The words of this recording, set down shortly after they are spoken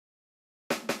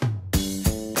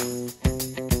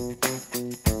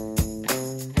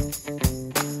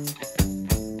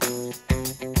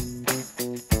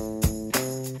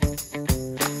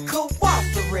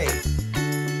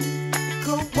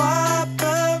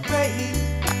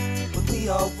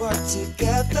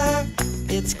together.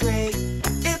 It's great,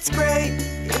 it's great.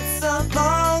 It's a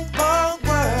long, long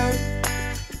word,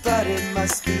 but it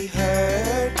must be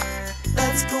heard.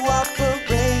 Let's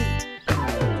cooperate.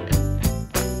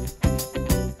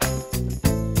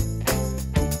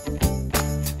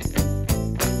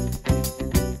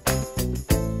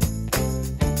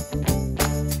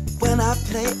 When I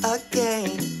play a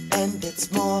game and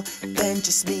it's more than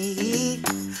just me,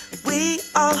 we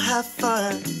all have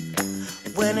fun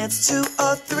when it's 2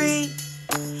 or 3.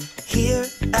 Here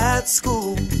at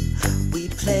school, we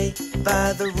play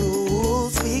by the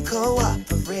rules, we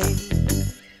cooperate.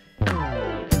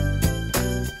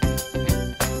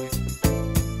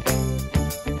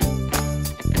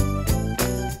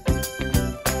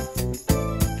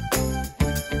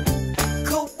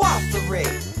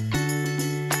 Cooperate,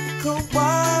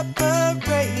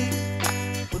 cooperate.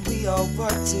 When we all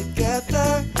work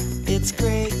together, it's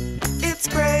great, it's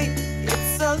great.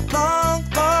 It's a long,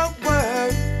 long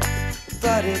word,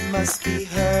 but it must be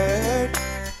heard.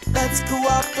 Let's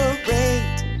cooperate.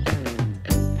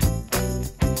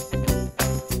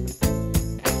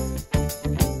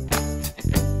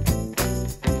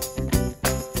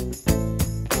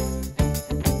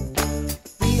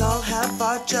 We all have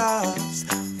our jobs,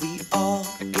 we all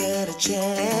get a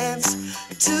chance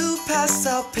to pass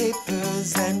out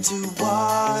papers and to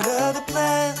water the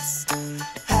plants.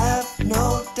 Have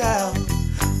no doubt,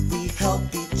 we help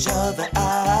each other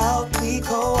out, we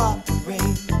cooperate.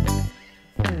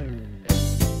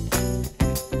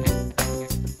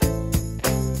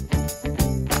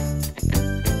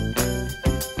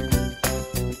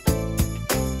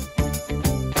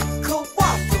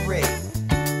 Cooperate,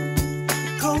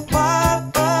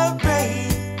 cooperate.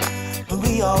 When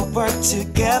we all work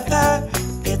together,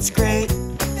 it's great,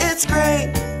 it's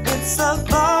great. It's a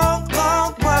long,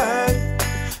 long word,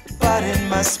 but it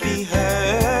must be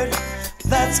heard.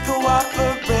 Let's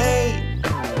cooperate.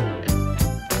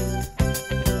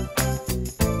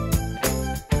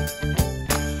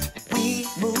 We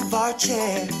move our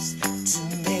chairs to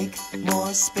make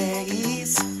more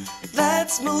space.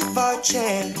 Let's move our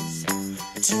chairs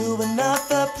to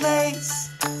another place.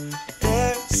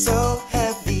 They're so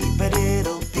heavy, but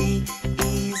it'll be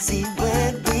easy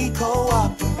when we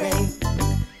cooperate.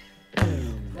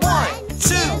 1,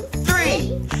 2,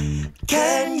 3.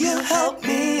 Can you help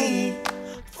me?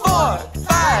 4,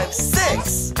 5,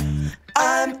 6.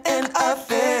 I'm in a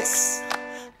fix.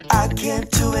 I can't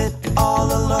do it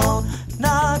all alone,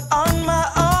 not on my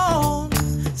own.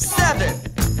 7,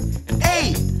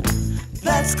 8.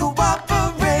 Let's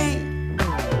cooperate.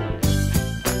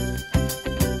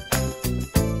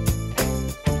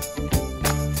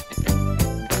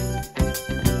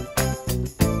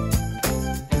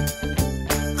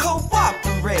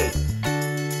 Cooperate,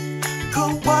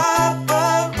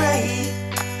 cooperate.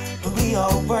 When we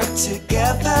all work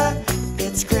together,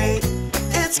 it's great,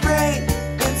 it's great.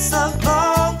 It's a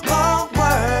long, long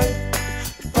word,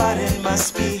 but it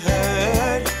must be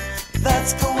heard.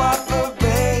 Let's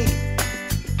cooperate.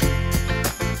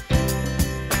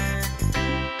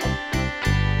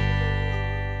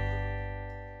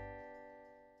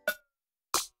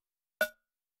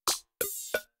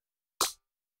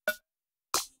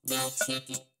 Now check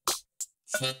it,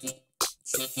 check it,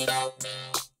 check it out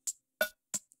now.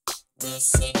 We're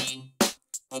singing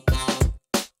about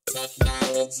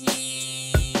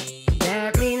technology.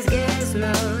 That means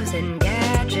gizmos and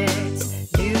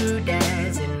gadgets,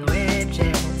 doodads and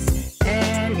widgets,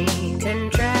 any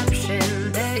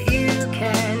contraption that you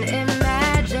can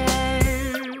imagine.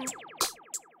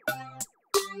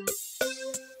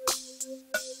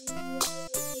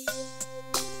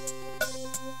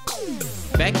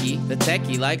 Becky, the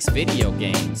techie, likes video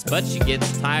games, but she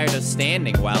gets tired of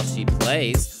standing while she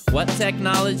plays. What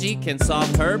technology can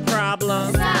solve her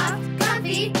problem? Soft,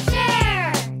 comfy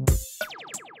chair.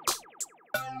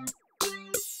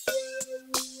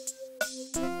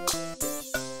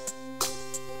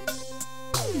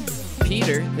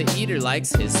 Peter, the eater,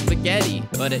 likes his spaghetti,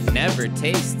 but it never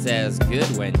tastes as good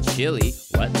when chilly.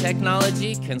 What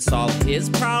technology can solve his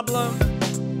problem?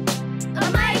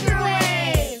 A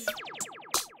microwave.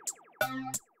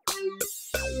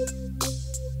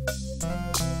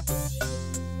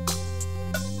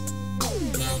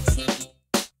 Now check it,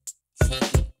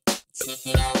 check it, check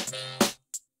it out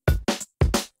now.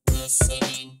 We're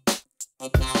singing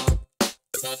about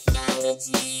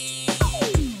technology.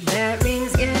 That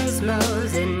means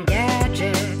gizmos and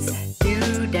gadgets,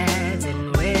 doodads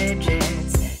and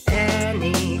widgets,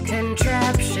 any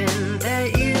contraption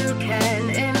that you can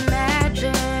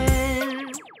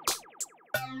imagine.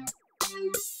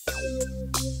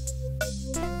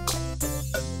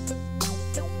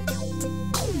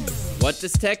 What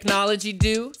does technology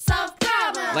do? Solve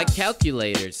problems. Like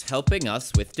calculators, helping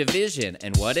us with division.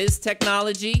 And what is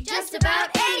technology? Just about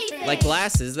anything. Like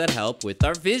glasses that help with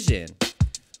our vision.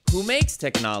 Who makes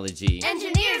technology?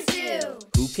 Engineers do.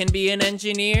 Who can be an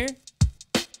engineer?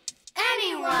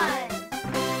 Anyone.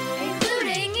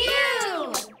 Including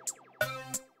you.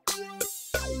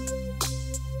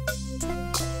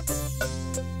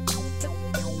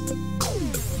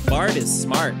 Bart is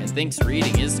smart and thinks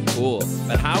reading is cool.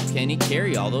 But how can he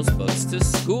carry all those books to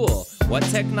school? What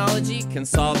technology can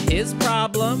solve his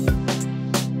problem?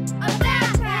 A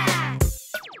backpack.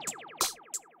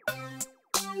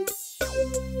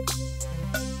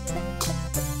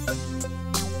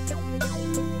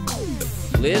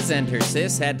 Liz and her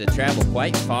sis had to travel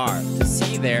quite far to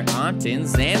see their aunt in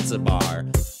Zanzibar.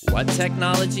 What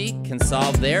technology can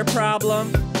solve their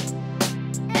problem?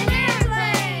 An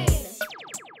airplane.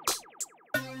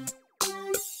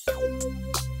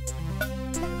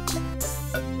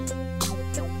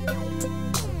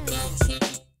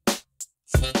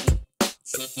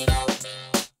 Check it out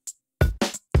now.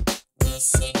 We're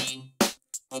singing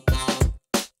about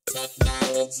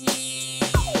technology.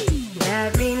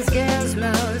 That means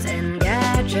gizmos and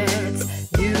gadgets,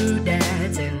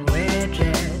 doodads and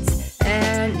widgets,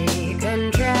 any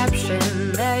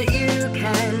contraption that you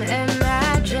can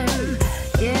imagine.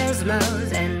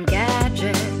 Gizmos and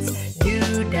gadgets,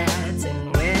 doodads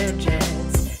and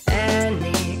widgets,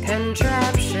 any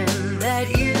contraption that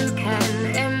you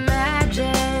can imagine.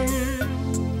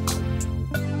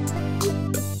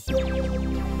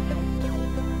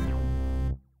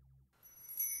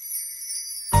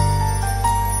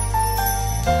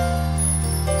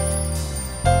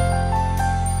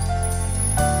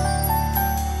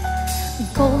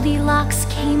 Goldilocks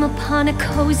came upon a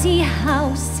cozy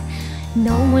house.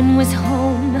 No one was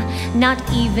home, not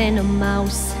even a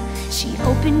mouse. She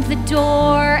opened the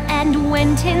door and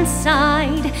went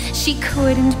inside. She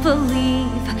couldn't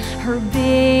believe her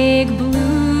big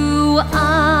blue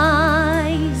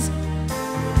eyes.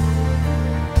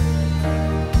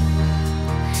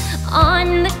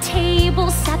 On the table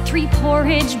sat 3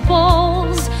 porridge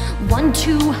bowls, one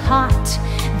too hot,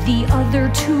 the other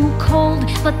too cold,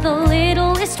 but the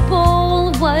littlest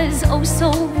bowl was oh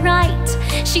so right.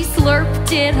 She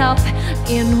slurped it up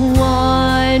in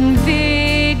one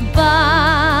big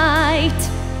bite.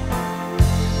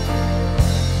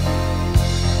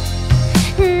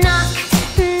 Knock,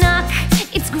 knock,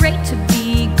 it's great to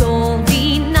be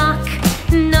Goldie. Knock,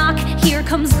 knock, here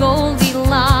comes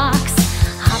Goldilocks.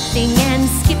 Hopping and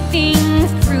skipping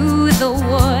through the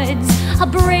woods, a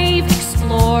brave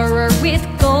explorer with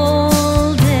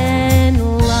golden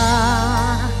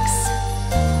locks.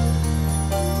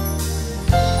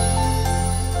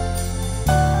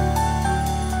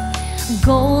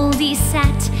 Goldie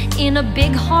sat in a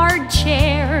big hard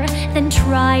chair, then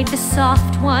tried the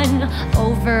soft one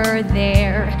over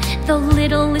there. The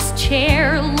littlest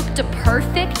chair looked a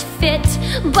perfect fit,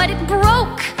 but it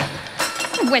broke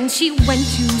when she went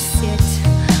to sit.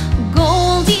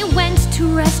 Goldie went to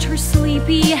rest her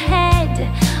sleepy head.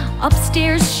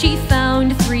 Upstairs she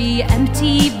found 3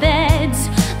 empty beds.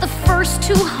 The first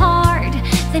too hard,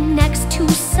 the next too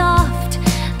soft.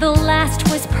 The last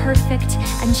was perfect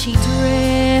and she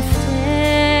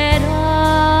drifted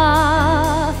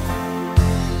off.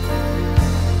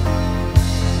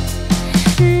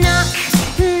 Knock,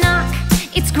 knock,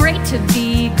 it's great to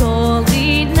be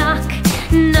Goldie. Knock,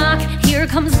 knock, here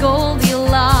comes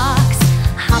Goldilocks.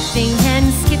 Hopping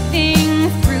and skipping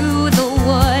through the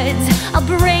woods, a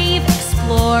brave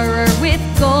explorer with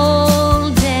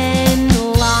golden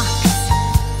locks.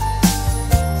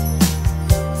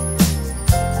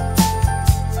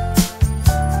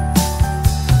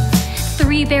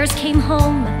 3 bears came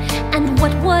home, and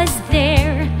what was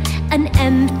there? An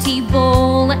empty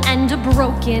bowl and a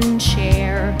broken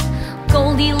chair.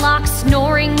 Goldilocks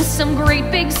snoring some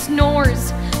great big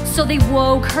snores, so they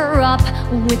woke her up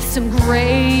with some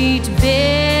great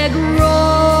big roars.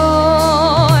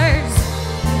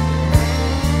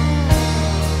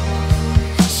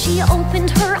 She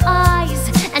opened her eyes,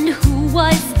 and who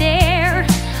was there?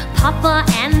 Papa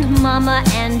and Mama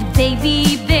and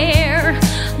Baby Bear.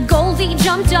 Goldie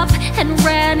jumped up and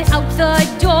ran out the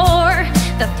door.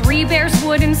 The 3 bears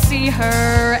wouldn't see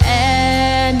her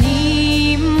anymore.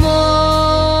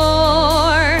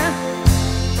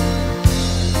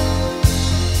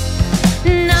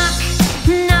 Knock,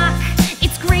 knock,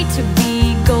 it's great to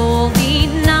be Goldie.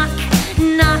 Knock,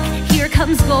 knock, here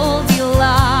comes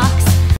Goldilocks.